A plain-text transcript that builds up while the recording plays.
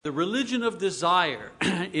The Religion of Desire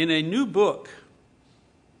in a new book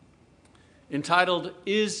entitled,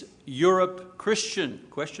 Is Europe Christian? ?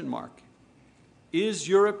 Is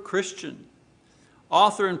Europe Christian?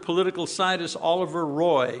 Author and political scientist Oliver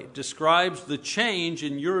Roy describes the change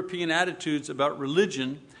in European attitudes about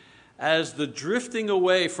religion as the drifting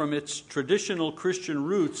away from its traditional Christian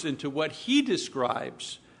roots into what he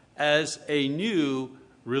describes as a new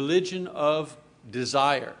religion of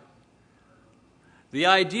desire. The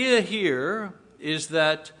idea here is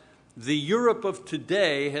that the Europe of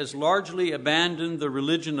today has largely abandoned the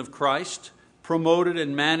religion of Christ, promoted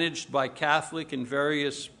and managed by Catholic and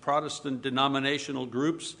various Protestant denominational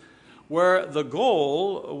groups, where the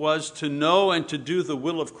goal was to know and to do the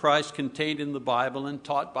will of Christ contained in the Bible and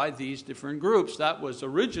taught by these different groups. That was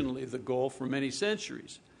originally the goal for many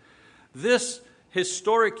centuries. This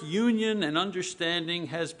historic union and understanding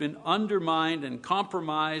has been undermined and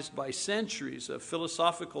compromised by centuries of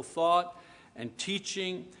philosophical thought and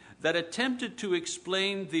teaching that attempted to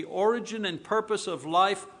explain the origin and purpose of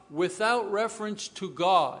life without reference to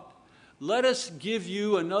God. Let us give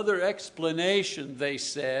you another explanation, they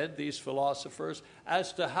said, these philosophers,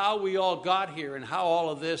 as to how we all got here and how all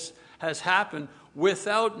of this has happened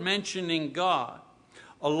without mentioning God,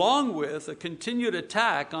 along with a continued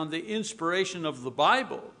attack on the inspiration of the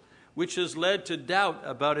Bible, which has led to doubt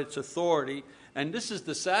about its authority. And this is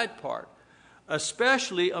the sad part,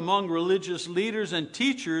 especially among religious leaders and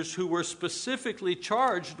teachers who were specifically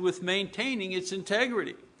charged with maintaining its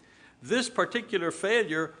integrity. This particular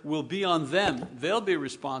failure will be on them. They'll be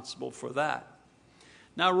responsible for that.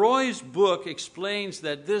 Now, Roy's book explains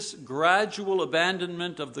that this gradual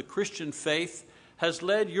abandonment of the Christian faith has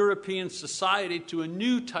led European society to a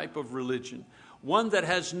new type of religion, one that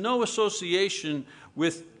has no association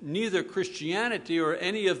with neither Christianity or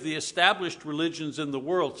any of the established religions in the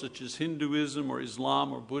world, such as Hinduism or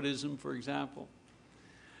Islam or Buddhism, for example.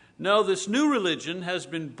 No, this new religion has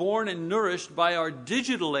been born and nourished by our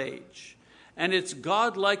digital age and its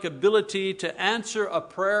godlike ability to answer a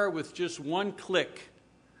prayer with just one click.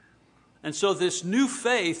 And so this new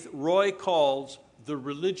faith, Roy calls the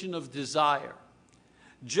religion of desire.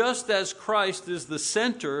 Just as Christ is the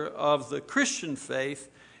center of the Christian faith,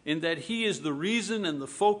 in that he is the reason and the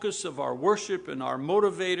focus of our worship and our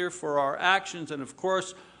motivator for our actions, and of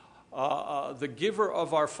course, the giver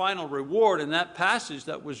of our final reward. And that passage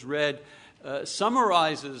that was read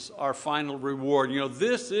summarizes our final reward.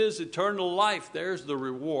 This is eternal life. There's the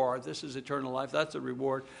reward. This is eternal life. That's a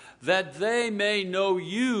reward. That they may know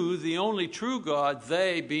you, the only true God,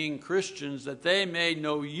 they being Christians, that they may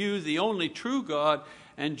know you, the only true God,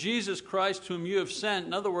 and Jesus Christ whom you have sent.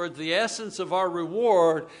 In other words, the essence of our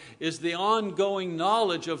reward is the ongoing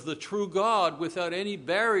knowledge of the true God without any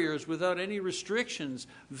barriers, without any restrictions.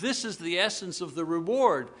 This is the essence of the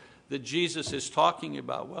reward that Jesus is talking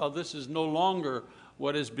about. Well, this is no longer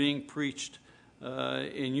what is being preached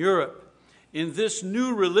in Europe. In this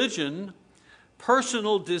new religion,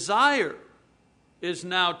 personal desire is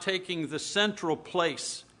now taking the central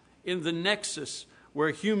place in the nexus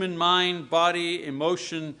where human mind, body,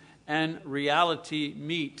 emotion, and reality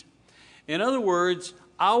meet. In other words,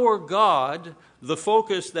 our God, the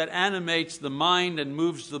focus that animates the mind and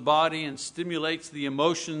moves the body and stimulates the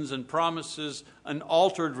emotions and promises an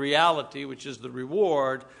altered reality, which is the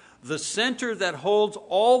reward, the center that holds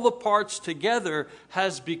all the parts together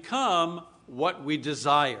has become what we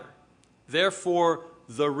desire. Therefore,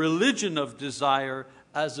 the religion of desire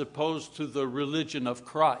as opposed to the religion of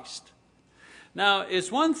Christ. Now, it's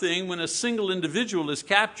one thing when a single individual is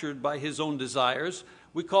captured by his own desires.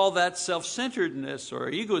 We call that self-centeredness or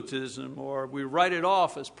egotism, or we write it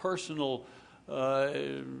off as personal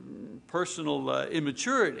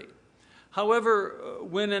immaturity. However,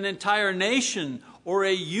 when an entire nation or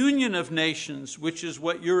a union of nations, which is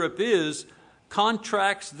what Europe is,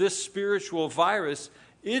 contracts this spiritual virus,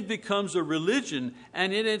 it becomes a religion,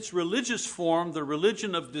 and in its religious form, the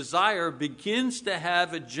religion of desire begins to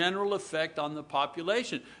have a general effect on the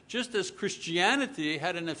population. Just as Christianity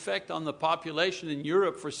had an effect on the population in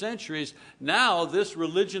Europe for centuries, now this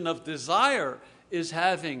religion of desire is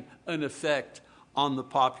having an effect on the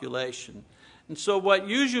population. And so what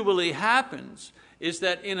usually happens is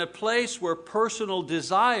that in a place where personal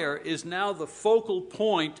desire is now the focal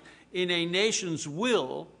point in a nation's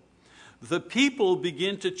will, the people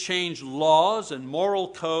begin to change laws and moral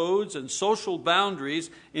codes and social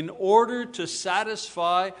boundaries in order to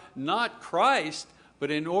satisfy not Christ,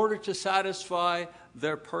 but in order to satisfy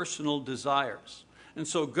their personal desires. And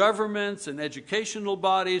so governments and educational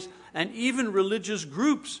bodies and even religious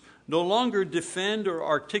groups no longer defend or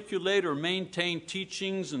articulate or maintain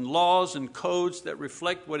teachings and laws and codes that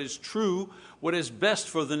reflect what is true, what is best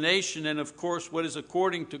for the nation, and of course what is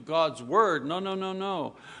according to God's word. No, no, no,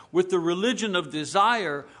 no. With the religion of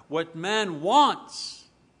desire, what man wants,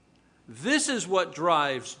 this is what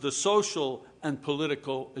drives the social and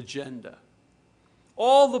political agenda.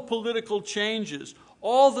 All the political changes,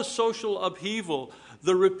 all the social upheaval,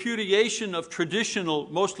 the repudiation of traditional,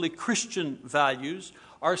 mostly Christian values,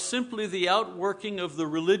 are simply the outworking of the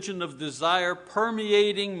religion of desire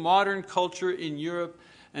permeating modern culture in Europe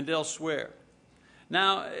and elsewhere.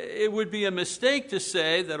 Now, it would be a mistake to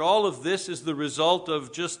say that all of this is the result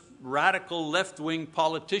of just radical left-wing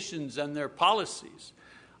politicians and their policies.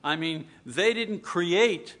 I mean, they didn't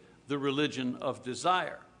create the religion of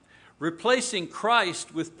desire. Replacing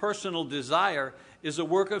Christ with personal desire is a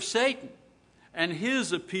work of Satan and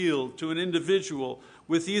his appeal to an individual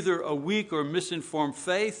with either a weak or misinformed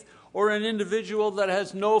faith or an individual that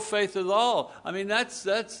has no faith at all. I mean, that's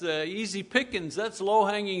easy pickings. That's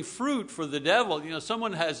low-hanging fruit for the devil. You know,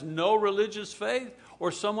 someone has no religious faith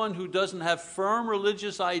or someone who doesn't have firm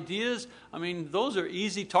religious ideas. I mean, those are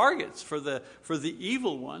easy targets for the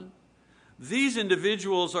evil one. These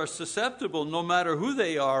individuals are susceptible no matter who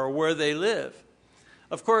they are or where they live.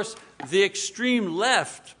 Of course, the extreme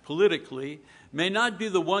left politically may not be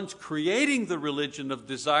the ones creating the religion of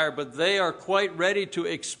desire, but they are quite ready to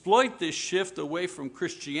exploit this shift away from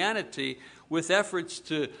Christianity with efforts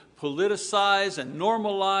to politicize and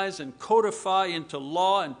normalize and codify into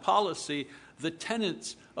law and policy the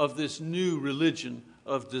tenets of this new religion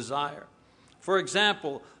of desire. For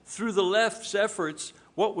example, through the left's efforts,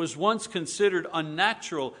 what was once considered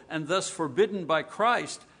unnatural and thus forbidden by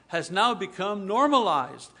Christ has now become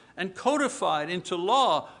normalized and codified into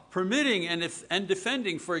law, permitting and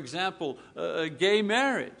defending, for example, gay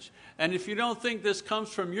marriage. And if you don't think this comes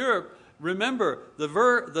from Europe, remember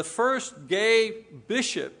the first gay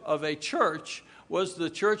bishop of a church was the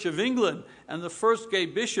Church of England, and the first gay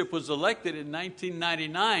bishop was elected in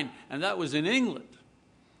 1999, and that was in England.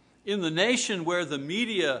 In the nation where the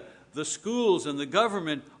media, the schools, and the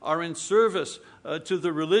government are in service to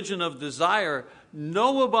the religion of desire,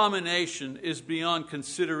 no abomination is beyond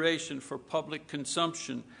consideration for public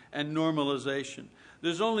consumption and normalization.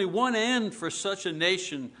 There's only one end for such a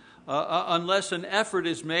nation unless an effort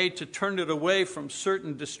is made to turn it away from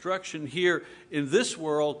certain destruction here in this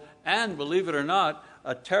world and, believe it or not,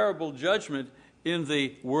 a terrible judgment in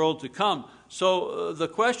the world to come. So the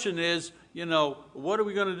question is, what are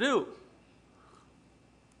we going to do?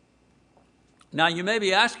 Now, you may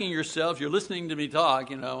be asking yourself, you're listening to me talk,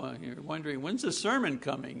 you're wondering, when's the sermon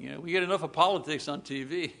coming? We get enough of politics on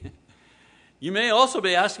TV. You may also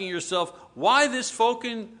be asking yourself, why this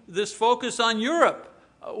focus on Europe?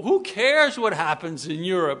 Who cares what happens in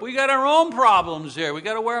Europe? We got our own problems here. We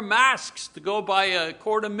got to wear masks to go buy a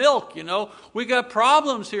quart of milk, We got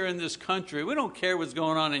problems here in this country. We don't care what's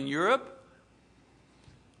going on in Europe.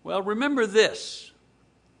 Well, remember this.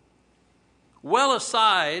 Well,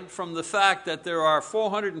 aside from the fact that there are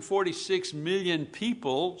 446 million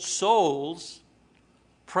people, souls,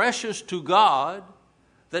 precious to God,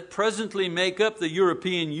 that presently make up the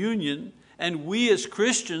European Union, and we as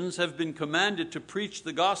Christians have been commanded to preach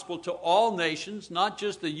the gospel to all nations, not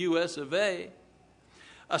just the US of A.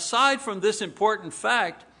 Aside from this important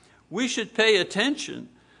fact, we should pay attention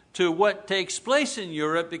to what takes place in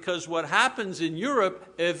Europe, because what happens in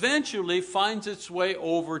Europe eventually finds its way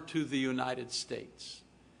over to the United States.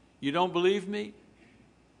 You don't believe me?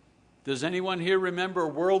 Does anyone here remember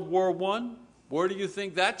World War I? Where do you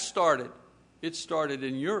think that started? It started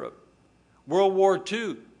in Europe. World War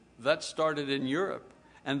II, that started in Europe.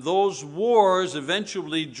 And those wars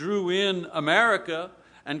eventually drew in America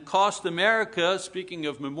and cost America, speaking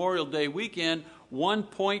of Memorial Day weekend,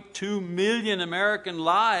 1.2 million American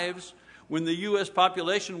lives when the U.S.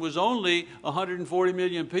 population was only 140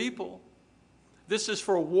 million people. This is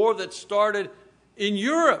for a war that started in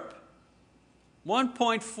Europe.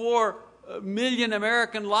 1.4 million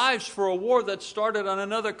American lives for a war that started on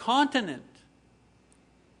another continent.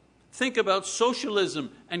 Think about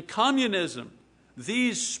socialism and communism.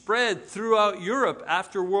 These spread throughout Europe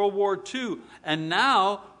after World War II. And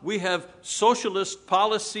now we have socialist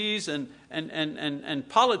policies and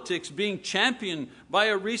politics being championed by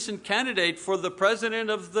a recent candidate for the President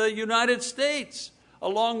of the United States,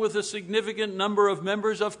 along with a significant number of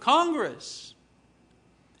members of Congress.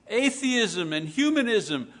 Atheism and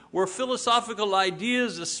humanism were philosophical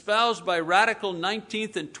ideas espoused by radical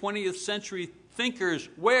 19th and 20th century thinkers.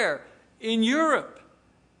 Where? In Europe.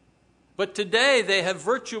 But today they have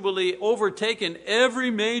virtually overtaken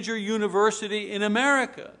every major university in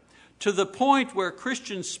America. to the point where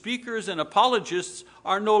Christian speakers and apologists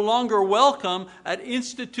are no longer welcome at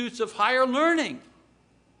institutes of higher learning.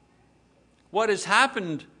 What has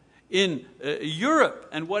happened in Europe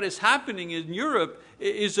and what is happening in Europe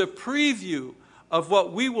is a preview of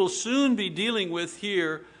what we will soon be dealing with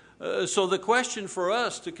here. So the question for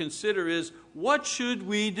us to consider is, what should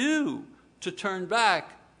we do to turn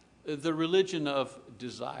back the religion of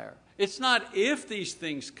desire? It's not if these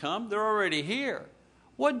things come, they're already here.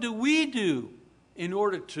 What do we do in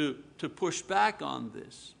order to push back on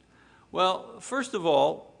this? Well, first of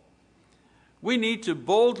all, we need to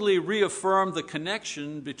boldly reaffirm the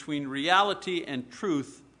connection between reality and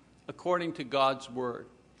truth according to God's Word.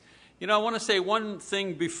 You know, I want to say one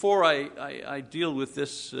thing before I deal with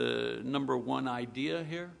this number one idea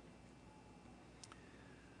here.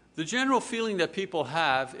 The general feeling that people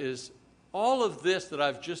have is all of this that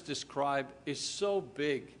I've just described is so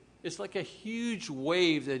big. It's like a huge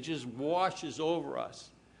wave that just washes over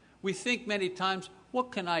us. We think many times,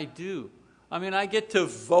 what can I do? I mean, I get to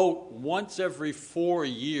vote once every 4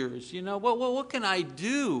 years. You know, what can I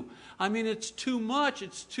do? I mean, it's too much.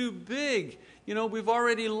 It's too big. You know, we've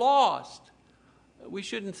already lost. We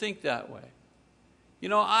shouldn't think that way. You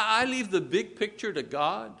know, I leave the big picture to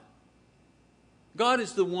God. God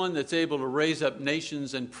is the one that's able to raise up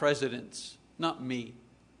nations and presidents, not me.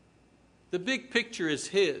 The big picture is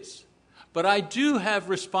His. But I do have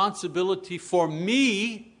responsibility for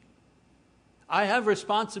me. I have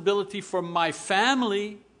responsibility for my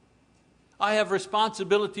family. I have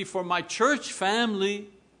responsibility for my church family.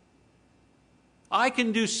 I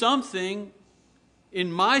can do something in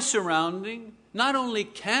my surrounding. Not only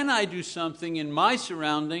can I do something in my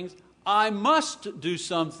surroundings, I must do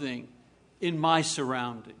something in my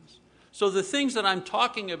surroundings. So the things that I'm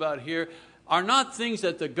talking about here are not things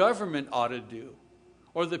that the government ought to do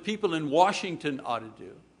or the people in Washington ought to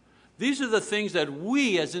do. These are the things that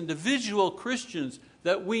we as individual Christians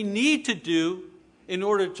that we need to do in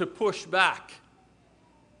order to push back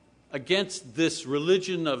against this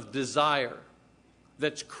religion of desire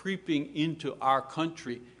that's creeping into our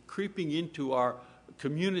country, creeping into our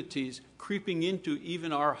communities, creeping into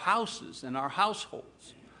even our houses and our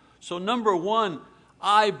households. So number one,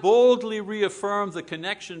 I boldly reaffirm the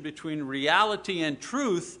connection between reality and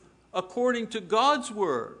truth according to God's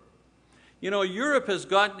Word. You know, Europe has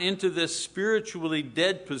gotten into this spiritually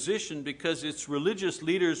dead position because its religious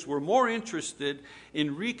leaders were more interested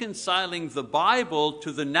in reconciling the Bible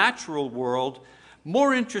to the natural world,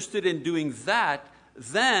 more interested in doing that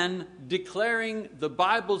than declaring the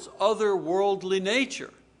Bible's otherworldly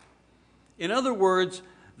nature. In other words,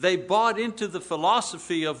 they bought into the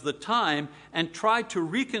philosophy of the time and tried to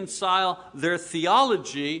reconcile their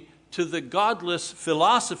theology to the godless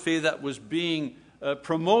philosophy that was being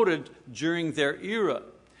promoted during their era.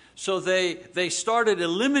 So they started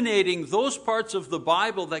eliminating those parts of the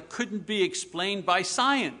Bible that couldn't be explained by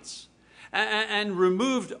science and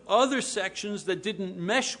removed other sections that didn't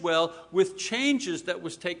mesh well with changes that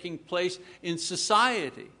was taking place in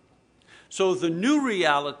society. So the new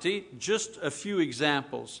reality, just a few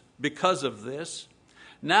examples because of this.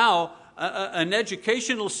 Now, an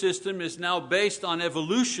educational system is now based on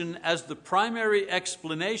evolution as the primary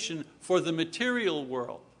explanation for the material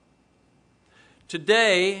world.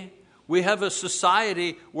 Today, we have a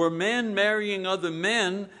society where men marrying other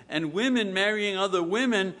men and women marrying other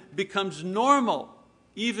women becomes normal,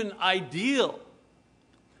 even ideal.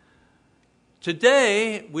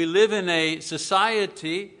 Today, we live in a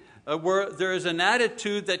society where there is an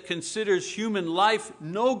attitude that considers human life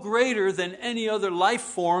no greater than any other life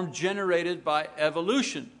form generated by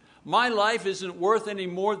evolution. My life isn't worth any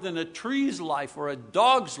more than a tree's life or a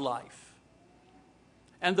dog's life.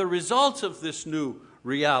 And the results of this new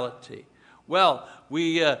reality, well,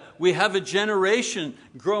 we have a generation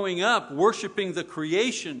growing up worshiping the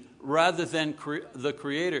creation rather than the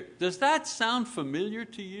Creator. Does that sound familiar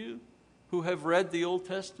to you who have read the Old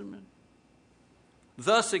Testament?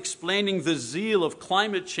 Thus explaining the zeal of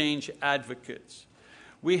climate change advocates.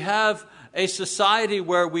 We have a society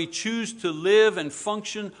where we choose to live and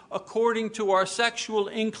function according to our sexual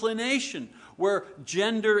inclination, where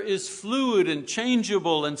gender is fluid and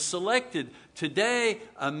changeable and selected. Today,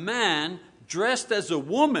 a man dressed as a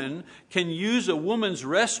woman can use a woman's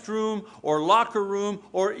restroom or locker room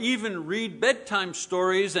or even read bedtime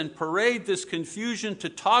stories and parade this confusion to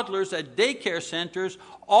toddlers at daycare centers,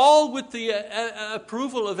 all with the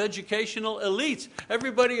approval of educational elites.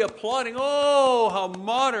 Everybody applauding, oh, how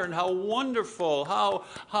modern, how wonderful, how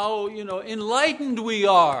enlightened we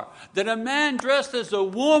are, that a man dressed as a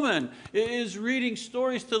woman is reading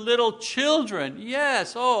stories to little children.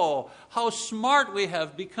 Yes, oh, how smart we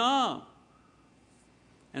have become.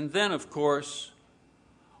 And then, of course,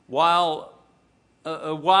 while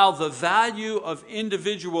the value of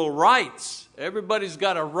individual rights, everybody's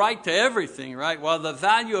got a right to everything, right? While the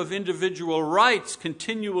value of individual rights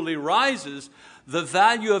continually rises, the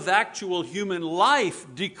value of actual human life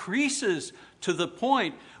decreases to the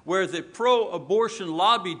point where the pro-abortion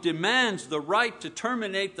lobby demands the right to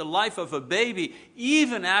terminate the life of a baby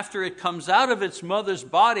even after it comes out of its mother's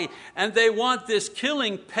body, and they want this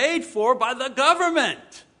killing paid for by the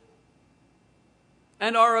government,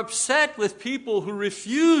 and are upset with people who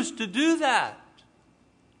refuse to do that.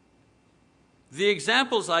 The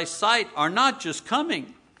examples I cite are not just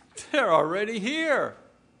coming, they're already here,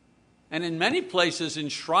 and in many places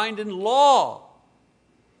enshrined in law.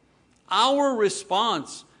 Our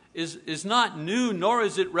response is not new, nor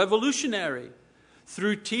is it revolutionary.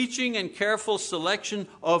 Through teaching and careful selection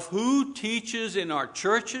of who teaches in our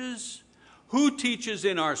churches, who teaches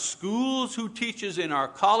in our schools, who teaches in our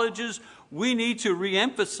colleges, we need to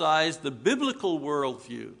re-emphasize the biblical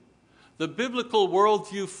worldview. The biblical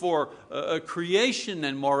worldview for creation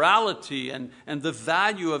and morality and the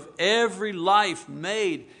value of every life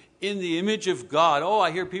made in the image of God. Oh,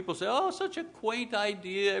 I hear people say, oh, such a quaint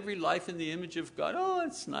idea, every life in the image of God. Oh,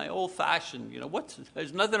 it's nice, old-fashioned.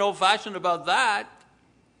 There's nothing old-fashioned about that,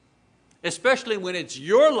 especially when it's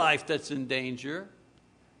your life that's in danger.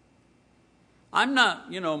 I'm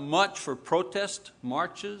not, much for protest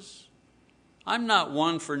marches. I'm not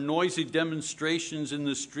one for noisy demonstrations in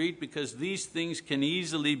the street because these things can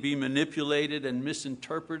easily be manipulated and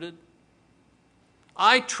misinterpreted.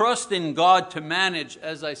 I trust in God to manage,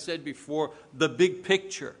 as I said before, the big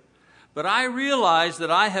picture. But I realize that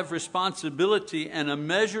I have responsibility and a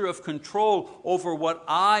measure of control over what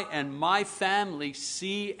I and my family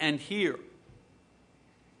see and hear.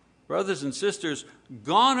 Brothers and sisters,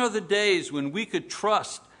 gone are the days when we could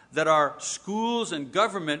trust that our schools and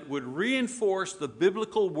government would reinforce the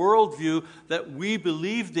biblical worldview that we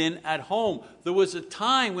believed in at home. There was a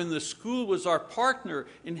time when the school was our partner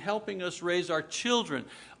in helping us raise our children.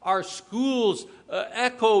 Our schools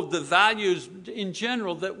echoed the values in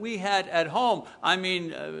general that we had at home. I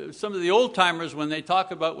mean, some of the old timers, when they talk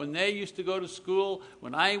about when they used to go to school,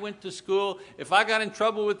 when I went to school, if I got in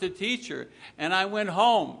trouble with the teacher and I went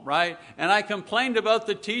home, right, and I complained about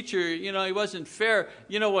the teacher, he wasn't fair,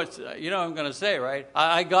 what I'm going to say, right?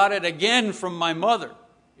 I got it again from my mother.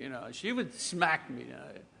 She would smack me.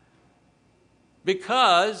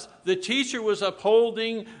 Because the teacher was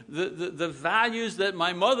upholding the values that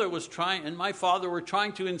my mother was trying and my father were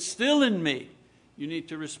trying to instill in me. You need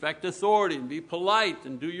to respect authority and be polite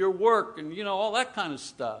and do your work and all that kind of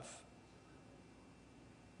stuff.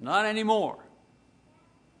 Not anymore.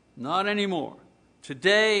 Not anymore.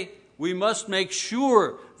 Today, we must make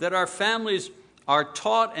sure that our families are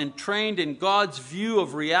taught and trained in God's view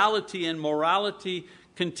of reality and morality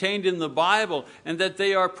contained in the Bible, and that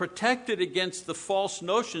they are protected against the false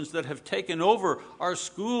notions that have taken over our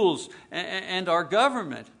schools and our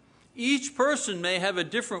government. Each person may have a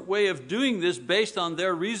different way of doing this based on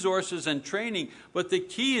their resources and training, but the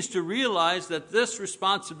key is to realize that this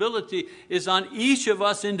responsibility is on each of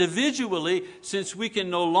us individually, since we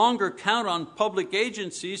can no longer count on public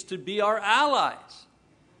agencies to be our allies.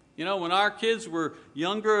 When our kids were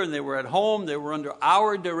younger and they were at home, they were under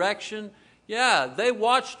our direction. Yeah, they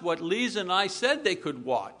watched what Lisa and I said they could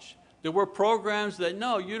watch. There were programs that,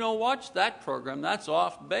 no, you don't watch that program. That's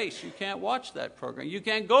off base. You can't watch that program. You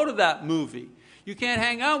can't go to that movie. You can't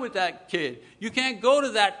hang out with that kid. You can't go to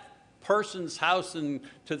that person's house and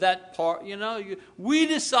to that part. We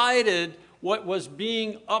decided what was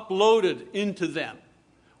being uploaded into them.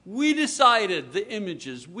 We decided the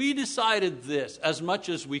images. We decided this as much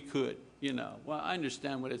as we could. Well, I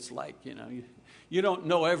understand what it's like. You don't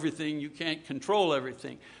know everything. You can't control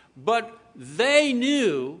everything. But they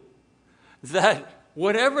knew that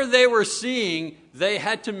whatever they were seeing, they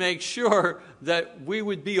had to make sure that we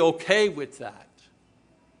would be okay with that.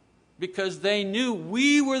 Because they knew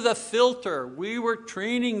we were the filter. We were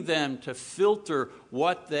training them to filter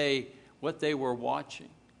what they were watching.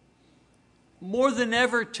 More than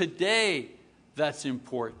ever today, that's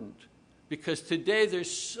important. Because today there's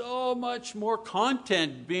so much more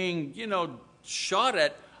content being, shot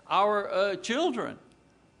at our children.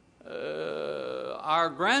 Our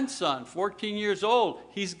grandson, 14 years old,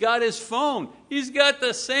 he's got his phone. He's got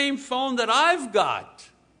the same phone that I've got.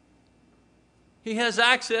 He has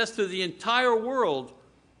access to the entire world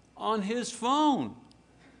on his phone.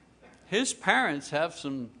 His parents have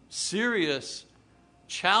some serious,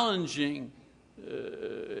 challenging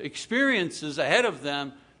experiences ahead of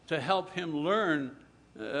them to help him learn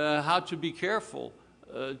how to be careful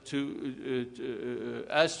as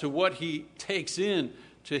to what he takes in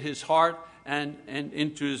to his heart and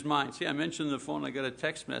into his mind. See, I mentioned the phone. I got a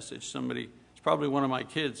text message. Somebody, it's probably one of my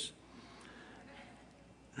kids.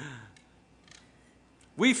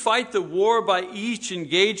 We fight the war by each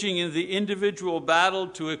engaging in the individual battle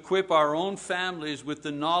to equip our own families with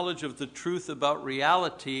the knowledge of the truth about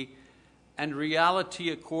reality, and reality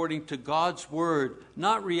according to God's Word,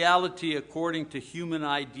 not reality according to human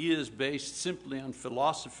ideas based simply on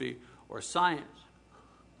philosophy or science.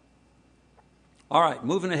 All right,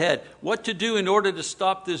 moving ahead. What to do in order to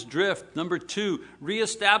stop this drift? Number 2,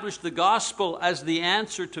 reestablish the gospel as the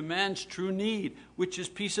answer to man's true need, which is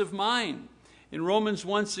peace of mind. In Romans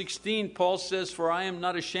 1:16, Paul says, "For I am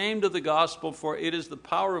not ashamed of the gospel, for it is the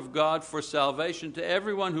power of God for salvation to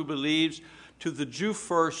everyone who believes, to the Jew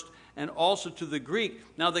first, and also to the Greek."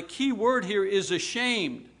 Now the key word here is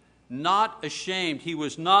ashamed, not ashamed. He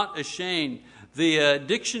was not ashamed. The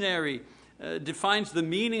dictionary defines the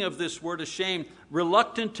meaning of this word ashamed: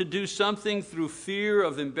 reluctant to do something through fear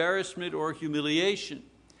of embarrassment or humiliation.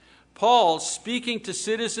 Paul, speaking to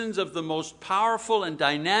citizens of the most powerful and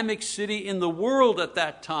dynamic city in the world at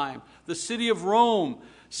that time, the city of Rome,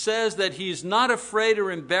 says that he's not afraid or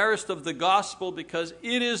embarrassed of the gospel because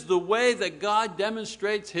it is the way that God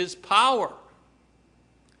demonstrates his power.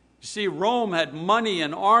 You see, Rome had money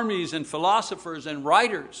and armies and philosophers and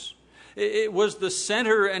writers. It was the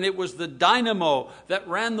center and it was the dynamo that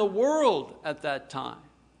ran the world at that time.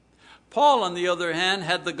 Paul, on the other hand,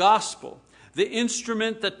 had the gospel, the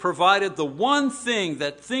instrument that provided the one thing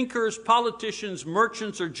that thinkers, politicians,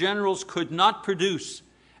 merchants, or generals could not produce,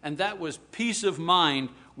 and that was peace of mind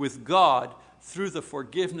with God through the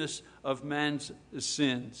forgiveness of man's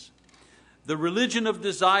sins. The religion of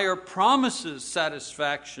desire promises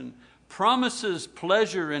satisfaction, promises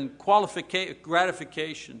pleasure and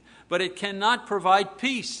gratification, but it cannot provide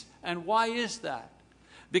peace. And why is that?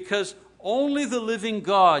 Because only the living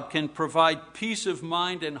God can provide peace of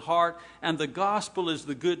mind and heart, and the gospel is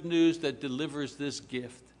the good news that delivers this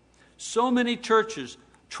gift. So many churches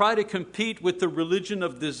try to compete with the religion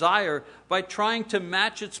of desire by trying to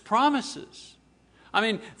match its promises. I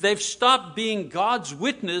mean, they've stopped being God's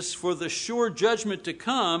witness for the sure judgment to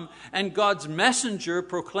come and God's messenger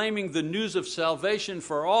proclaiming the news of salvation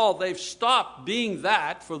for all. They've stopped being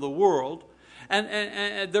that for the world.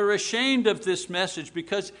 And they're ashamed of this message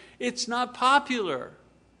because it's not popular.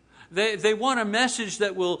 They want a message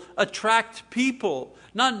that will attract people,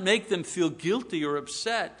 not make them feel guilty or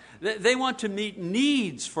upset. They want to meet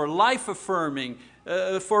needs for life affirming,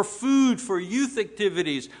 for food, for youth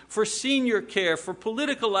activities, for senior care, for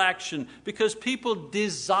political action, because people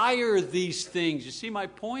desire these things. You see my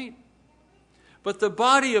point? But the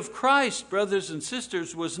body of Christ, brothers and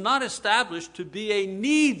sisters, was not established to be a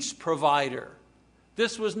needs provider.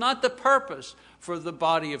 This was not the purpose for the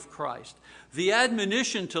body of Christ. The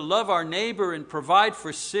admonition to love our neighbor and provide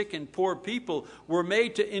for sick and poor people were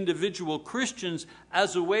made to individual Christians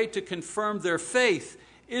as a way to confirm their faith.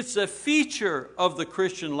 It's a feature of the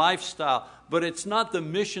Christian lifestyle, but it's not the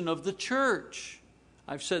mission of the church.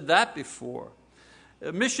 I've said that before.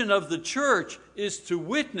 The mission of the church is to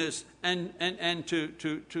witness and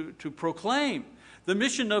to proclaim. The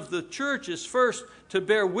mission of the church is first to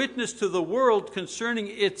bear witness to the world concerning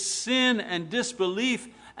its sin and disbelief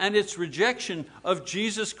and its rejection of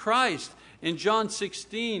Jesus Christ. In John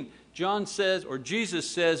 16, Jesus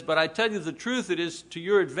says, "But I tell you the truth, it is to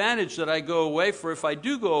your advantage that I go away, for if I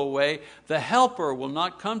do go away, the Helper will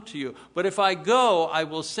not come to you. But if I go, I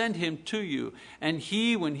will send him to you. And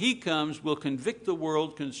he, when he comes, will convict the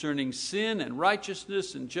world concerning sin and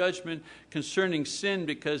righteousness and judgment, concerning sin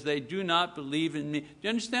because they do not believe in me." Do you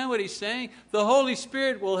understand what he's saying? The Holy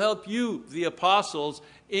Spirit will help you, the apostles,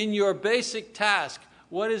 in your basic task.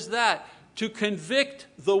 What is that? To convict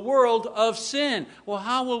the world of sin. Well,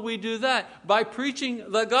 how will we do that? By preaching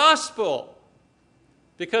the gospel.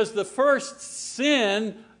 Because the first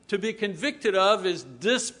sin to be convicted of is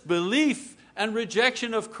disbelief and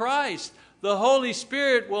rejection of Christ. The Holy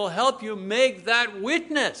Spirit will help you make that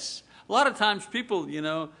witness. A lot of times people,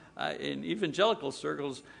 in evangelical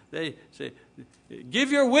circles, they say,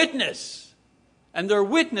 give your witness. And their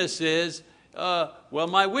witness is, well,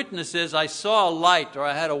 my witness is I saw a light, or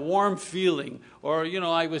I had a warm feeling, or,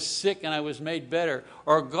 I was sick and I was made better,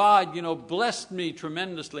 or God, blessed me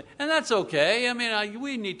tremendously. And that's okay. I mean,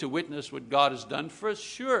 we need to witness what God has done for us,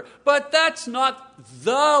 sure. But that's not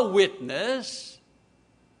the witness.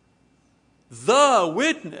 The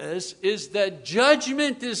witness is that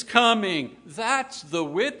judgment is coming. That's the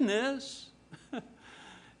witness.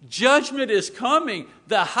 Judgment is coming.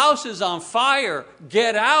 The house is on fire.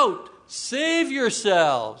 Get out. Save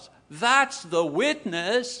yourselves. That's the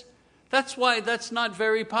witness. That's why that's not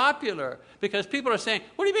very popular. Because people are saying,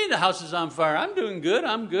 what do you mean the house is on fire? I'm doing good.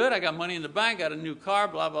 I'm good. I got money in the bank. Got a new car,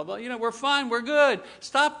 blah, blah, blah. We're fine. We're good.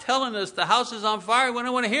 Stop telling us the house is on fire. We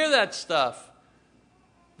don't want to hear that stuff.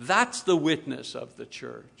 That's the witness of the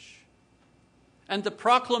church. And the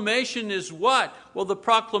proclamation is what? Well, the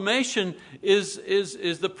proclamation is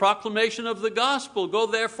the proclamation of the gospel. Go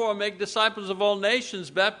therefore and make disciples of all nations,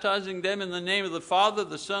 baptizing them in the name of the Father,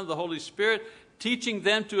 the Son, and the Holy Spirit, teaching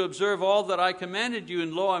them to observe all that I commanded you,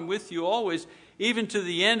 and lo, I'm with you always, even to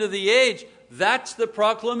the end of the age. That's the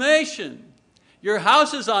proclamation. Your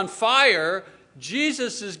house is on fire.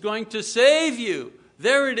 Jesus is going to save you.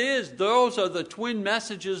 There it is. Those are the twin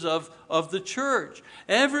messages of the church.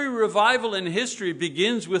 Every revival in history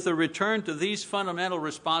begins with a return to these fundamental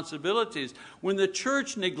responsibilities. When the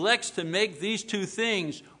church neglects to make these two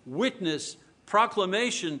things, witness,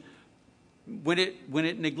 proclamation, when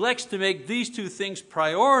it neglects to make these two things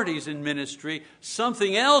priorities in ministry,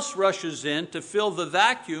 something else rushes in to fill the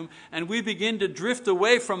vacuum, and we begin to drift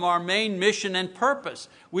away from our main mission and purpose.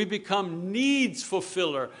 We become needs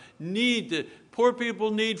fulfiller, poor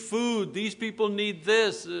people need food. These people need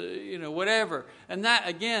this, whatever. And that,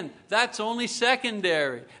 again, that's only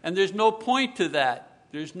secondary. And there's no point to that.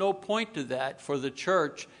 There's no point to that for the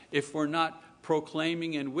church if we're not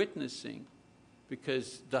proclaiming and witnessing.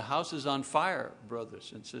 Because the house is on fire,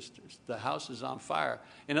 brothers and sisters. The house is on fire.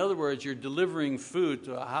 In other words, you're delivering food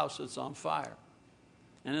to a house that's on fire.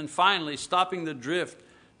 And then finally, stopping the drift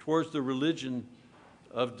towards the religion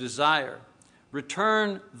of desire.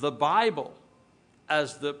 Return the Bible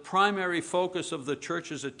as the primary focus of the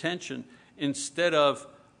church's attention instead of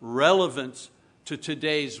relevance to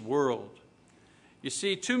today's world. You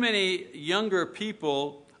see, too many younger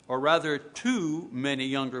people,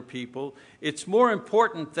 it's more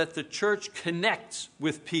important that the church connects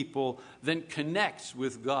with people than connects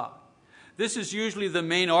with God. This is usually the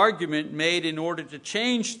main argument made in order to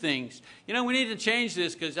change things. We need to change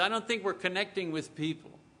this because I don't think we're connecting with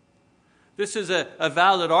people. This is a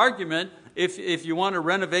valid argument if you want to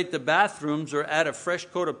renovate the bathrooms or add a fresh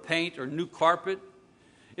coat of paint or new carpet.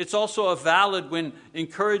 It's also valid when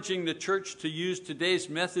encouraging the church to use today's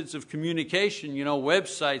methods of communication,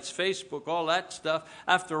 websites, Facebook, all that stuff.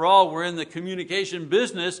 After all, we're in the communication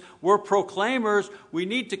business. We're proclaimers. We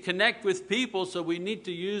need to connect with people, so we need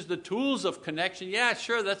to use the tools of connection. Yeah,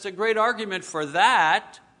 sure, that's a great argument for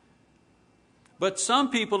that. But some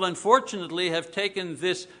people, unfortunately, have taken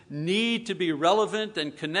this need to be relevant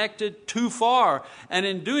and connected too far. And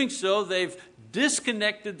in doing so, they've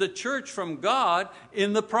disconnected the church from God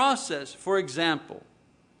in the process. For example,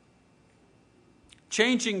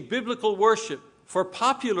 changing biblical worship for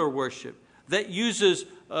popular worship that uses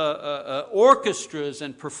orchestras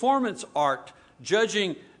and performance art,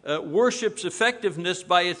 judging worship's effectiveness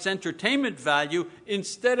by its entertainment value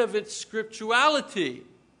instead of its scripturality.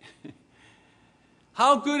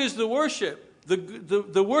 How good is the worship?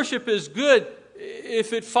 The worship is good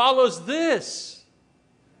if it follows this.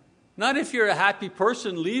 Not if you're a happy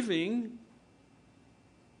person leaving.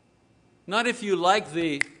 Not if you like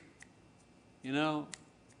the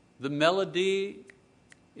melody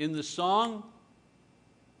in the song.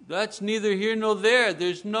 That's neither here nor there.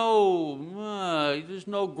 There's no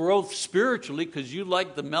growth spiritually because you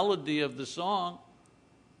like the melody of the song.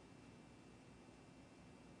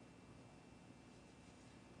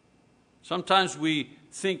 Sometimes we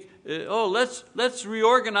think, let's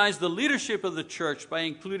reorganize the leadership of the church by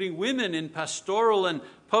including women in pastoral and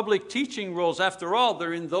public teaching roles. After all,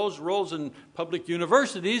 they're in those roles in public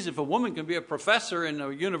universities. If a woman can be a professor in a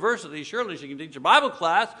university, surely she can teach a Bible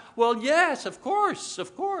class. Well, yes, of course,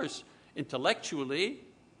 intellectually.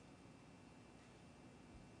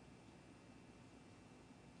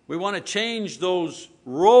 We want to change those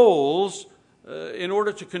roles in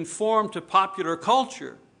order to conform to popular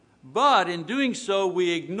culture. But in doing so,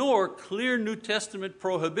 we ignore clear New Testament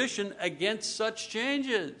prohibition against such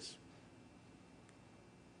changes.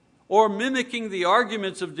 Or mimicking the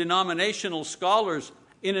arguments of denominational scholars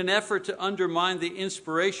in an effort to undermine the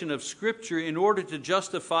inspiration of Scripture in order to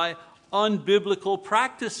justify unbiblical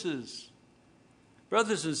practices.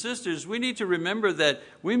 Brothers and sisters, we need to remember that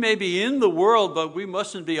we may be in the world, but we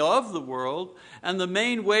mustn't be of the world. And the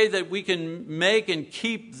main way that we can make and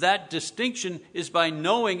keep that distinction is by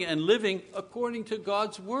knowing and living according to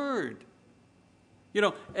God's Word. You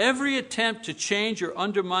know, every attempt to change or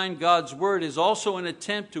undermine God's Word is also an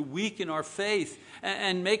attempt to weaken our faith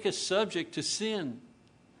and make us subject to sin.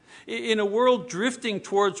 In a world drifting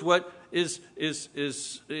towards what is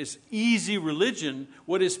easy religion,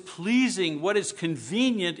 what is pleasing, what is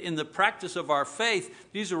convenient in the practice of our faith,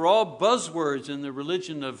 these are all buzzwords in the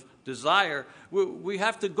religion of desire. We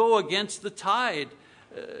have to go against the tide.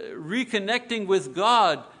 Reconnecting with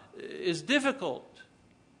God is difficult,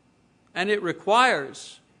 and it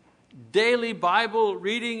requires daily Bible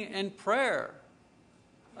reading and prayer.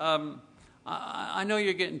 I know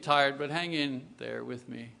you're getting tired, but hang in there with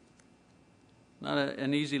me. Not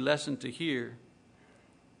an easy lesson to hear.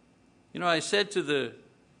 You know, I said to the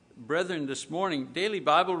brethren this morning, daily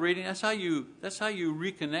Bible reading, that's how you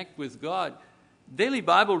reconnect with God. Daily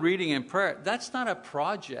Bible reading and prayer, that's not a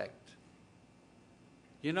project.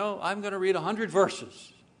 You know, I'm going to read 100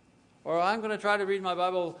 verses. Or I'm going to try to read my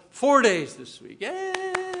Bible 4 days this week. Yay!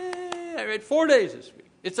 I read 4 days this week.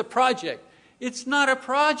 It's a project. It's not a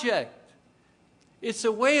project. It's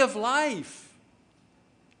a way of life.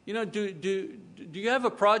 You know, do you have a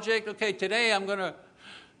project? Okay, today I'm going to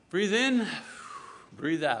breathe in,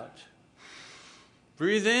 breathe out.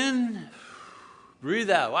 Breathe in, breathe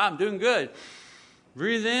out. Wow, I'm doing good.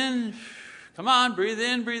 Breathe in. Come on, breathe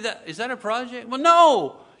in, breathe out. Is that a project? Well,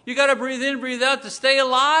 no. You got to breathe in, breathe out to stay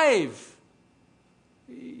alive.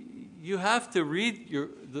 You have to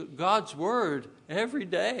read God's Word every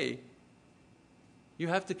day. You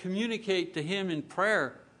have to communicate to Him in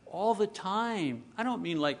prayer all the time. I don't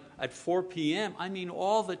mean like at 4 p.m. I mean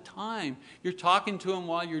all the time. You're talking to Him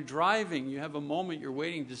while you're driving. You have a moment, you're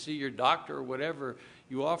waiting to see your doctor or whatever.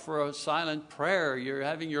 You offer a silent prayer. You're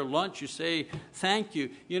having your lunch. You say, thank you.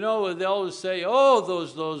 You know, they always say, oh,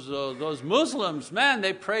 those Muslims, man,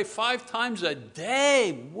 they pray 5 times a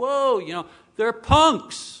day. Whoa, you know, they're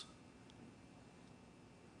punks.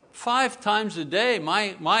 5 times a day.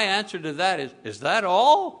 My answer to that is that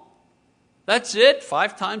all? That's it?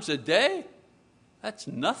 5 times a day? That's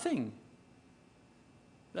nothing.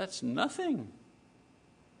 That's nothing.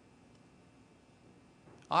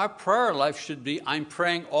 Our prayer life should be, I'm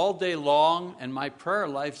praying all day long and my prayer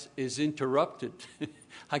life is interrupted.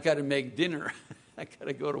 I got to make dinner. I got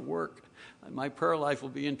to go to work. My prayer life will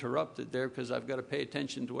be interrupted there because I've got to pay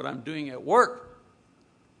attention to what I'm doing at work.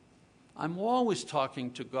 I'm always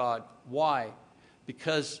talking to God. Why?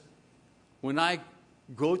 Because when I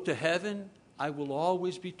go to heaven, I will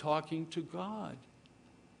always be talking to God.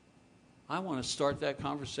 I want to start that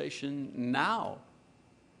conversation now.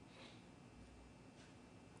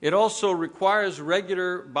 It also requires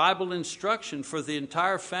regular Bible instruction for the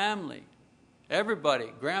entire family.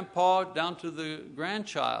 Everybody, grandpa down to the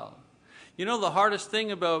grandchild. You know the hardest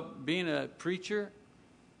thing about being a preacher,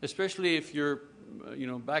 especially if you're,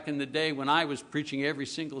 back in the day when I was preaching every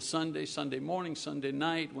single Sunday, Sunday morning, Sunday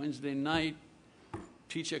night, Wednesday night,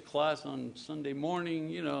 teach a class on Sunday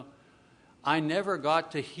morning, I never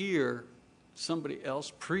got to hear somebody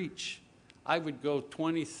else preach. I would go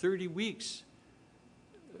 20, 30 weeks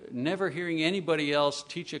never hearing anybody else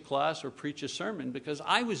teach a class or preach a sermon because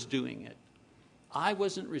I was doing it. I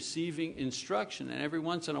wasn't receiving instruction. And every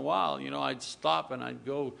once in a while, I'd stop and I'd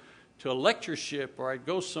go to a lectureship or I'd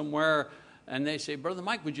go somewhere and they say, Brother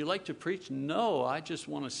Mike, would you like to preach? No, I just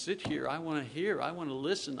want to sit here. I want to hear. I want to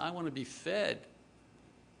listen. I want to be fed.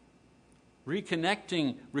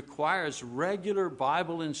 Reconnecting requires regular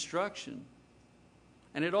Bible instruction.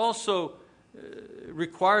 And it also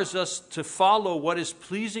requires us to follow what is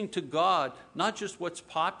pleasing to God, not just what's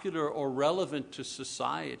popular or relevant to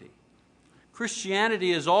society.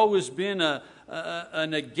 Christianity has always been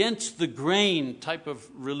an against the grain type of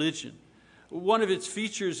religion. One of its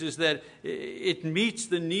features is that it meets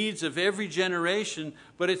the needs of every generation,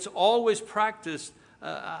 but it's always practiced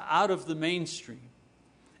out of the mainstream.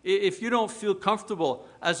 If you don't feel comfortable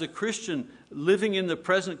as a Christian living in the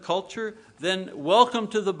present culture, then welcome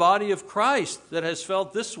to the body of Christ that has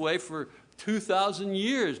felt this way for 2,000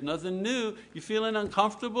 years. Nothing new. You feeling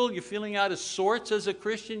uncomfortable? You feeling out of sorts as a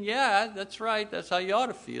Christian? Yeah, that's right. That's how you ought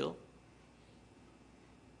to feel.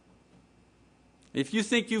 If you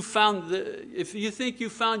think you found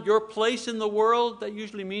your place in the world, that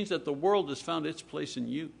usually means that the world has found its place in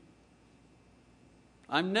you.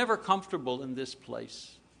 I'm never comfortable in this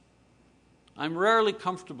place. I'm rarely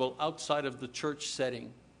comfortable outside of the church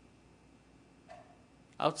setting,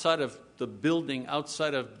 outside of the building,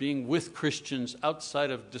 outside of being with Christians,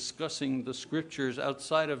 outside of discussing the scriptures,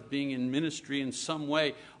 outside of being in ministry in some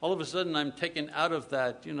way. All of a sudden I'm taken out of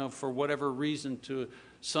that, for whatever reason to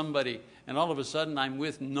somebody. And all of a sudden I'm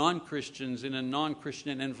with non-Christians in a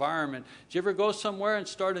non-Christian environment. Do you ever go somewhere and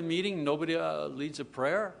start a meeting, nobody leads a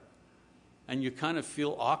prayer? And you kind of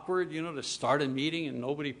feel awkward, to start a meeting and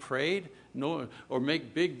nobody prayed? No, or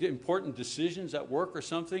make big important decisions at work or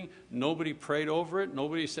something, nobody prayed over it,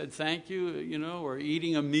 nobody said thank you, or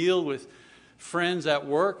eating a meal with friends at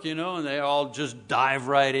work, and they all just dive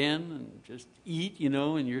right in and just eat,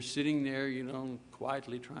 and you're sitting there,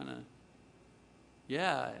 quietly trying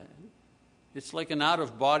to, it's like an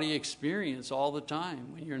out-of-body experience all the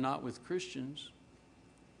time when you're not with Christians.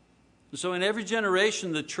 So in every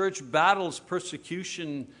generation, the church battles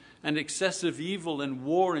persecution and excessive evil and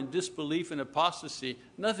war and disbelief and apostasy.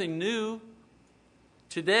 Nothing new.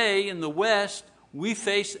 Today in the West, we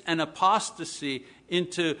face an apostasy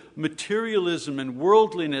into materialism and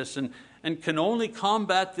worldliness and can only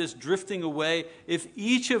combat this drifting away if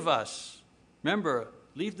each of us, remember,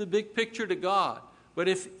 leave the big picture to God, but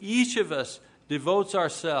if each of us devotes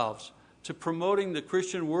ourselves to promoting the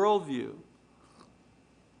Christian worldview,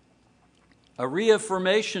 a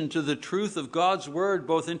reaffirmation to the truth of God's Word,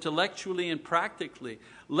 both intellectually and practically.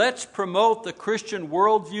 Let's promote the Christian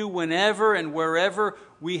worldview whenever and wherever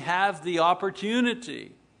we have the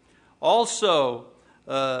opportunity. Also,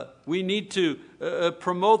 we need to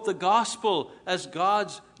promote the gospel as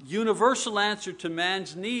God's universal answer to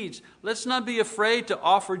man's needs. Let's not be afraid to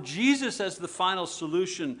offer Jesus as the final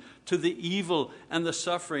solution to the evil and the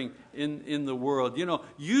suffering in the world.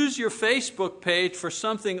 Use your Facebook page for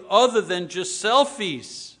something other than just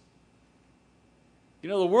selfies.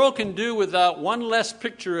 The world can do without one less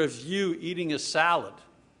picture of you eating a salad.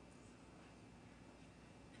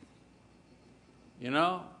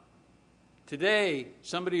 Today,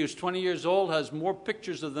 somebody who's 20 years old has more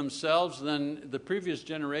pictures of themselves than the previous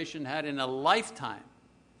generation had in a lifetime.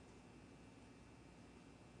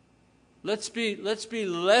 Let's be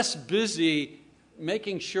less busy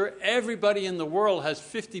making sure everybody in the world has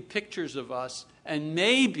 50 pictures of us, and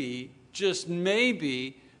maybe, just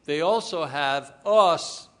maybe, they also have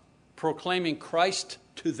us proclaiming Christ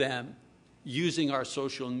to them using our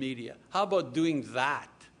social media. How about doing that?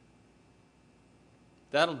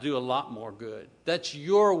 That'll do a lot more good. That's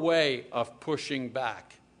your way of pushing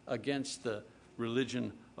back against the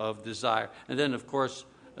religion of desire. And then, of course,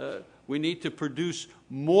 we need to produce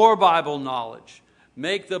more Bible knowledge.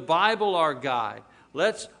 Make the Bible our guide.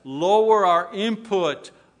 Let's lower our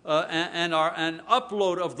input and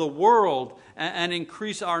upload of the world and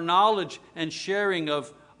increase our knowledge and sharing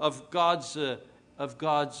of God's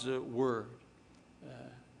Word.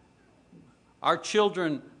 Our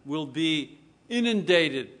children will be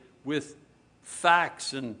inundated with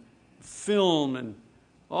facts and film and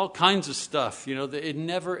all kinds of stuff. It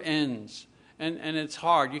never ends. And it's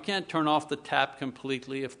hard. You can't turn off the tap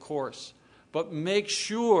completely, of course. But make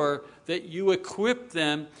sure that you equip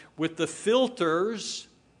them with the filters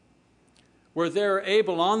where they're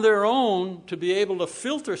able on their own to be able to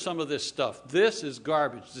filter some of this stuff. This is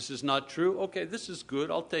garbage. This is not true. Okay, this is good.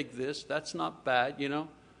 I'll take this. That's not bad,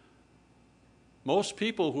 Most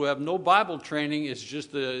people who have no Bible training, they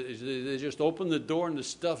just open the door and the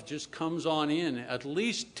stuff just comes on in. At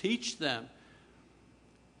least teach them.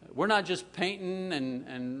 We're not just painting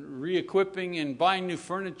and re-equipping and buying new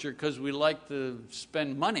furniture because we like to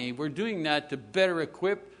spend money. We're doing that to better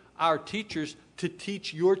equip our teachers to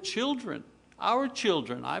teach your children, our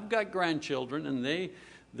children. I've got grandchildren, and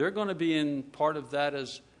they're going to be in part of that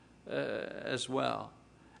as well.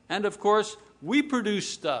 And of course, we produce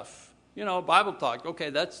stuff. Bible Talk, okay,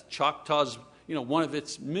 that's Choctaw's, one of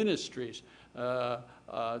its ministries.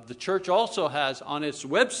 The church also has on its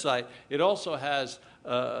website, it also has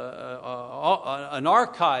an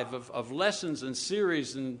archive of lessons and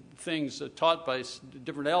series and things taught by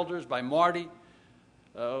different elders, by Marty.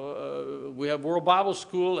 We have World Bible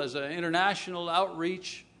School as an international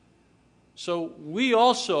outreach. So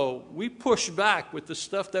we push back with the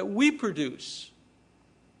stuff that we produce.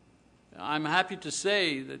 I'm happy to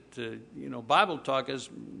say that Bible Talk, as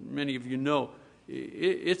many of you know,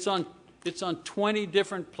 it's on 20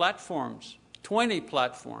 different platforms, 20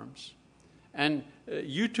 platforms, and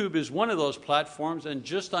YouTube is one of those platforms. And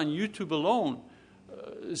just on YouTube alone,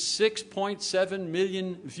 6.7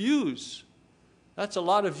 million views. That's a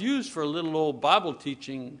lot of views for a little old Bible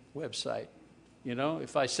teaching website.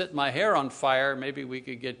 If I set my hair on fire, maybe we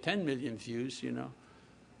could get 10 million views.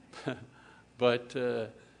 But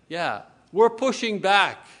yeah, we're pushing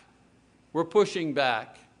back. We're pushing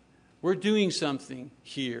back. We're doing something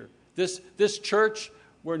here. This church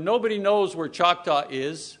where nobody knows where Choctaw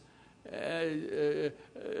is,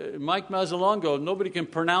 Mike Mazzalongo, nobody can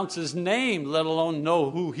pronounce his name, let alone know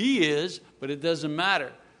who he is, but it doesn't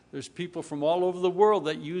matter. There's people from all over the world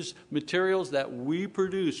that use materials that we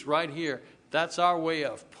produce right here. That's our way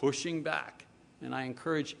of pushing back. And I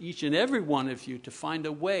encourage each and every one of you to find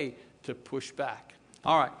a way to push back.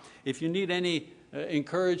 All right. If you need any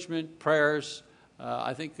encouragement, prayers,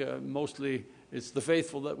 I think mostly it's the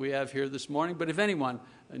faithful that we have here this morning. But if anyone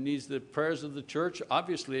needs the prayers of the church,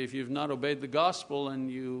 obviously if you've not obeyed the gospel and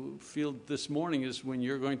you feel this morning is when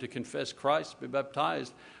you're going to confess Christ, be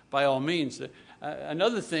baptized, by all means.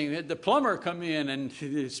 Another thing, the plumber come in and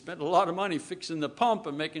he spent a lot of money fixing the pump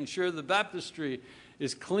and making sure the baptistry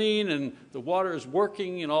is clean and the water is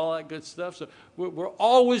working and all that good stuff. So we're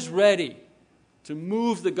always ready to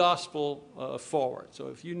move the gospel forward. So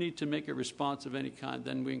if you need to make a response of any kind,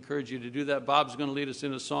 then we encourage you to do that. Bob's going to lead us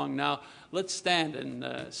in a song now. Let's stand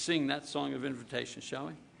and sing that song of invitation, shall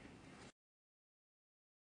we?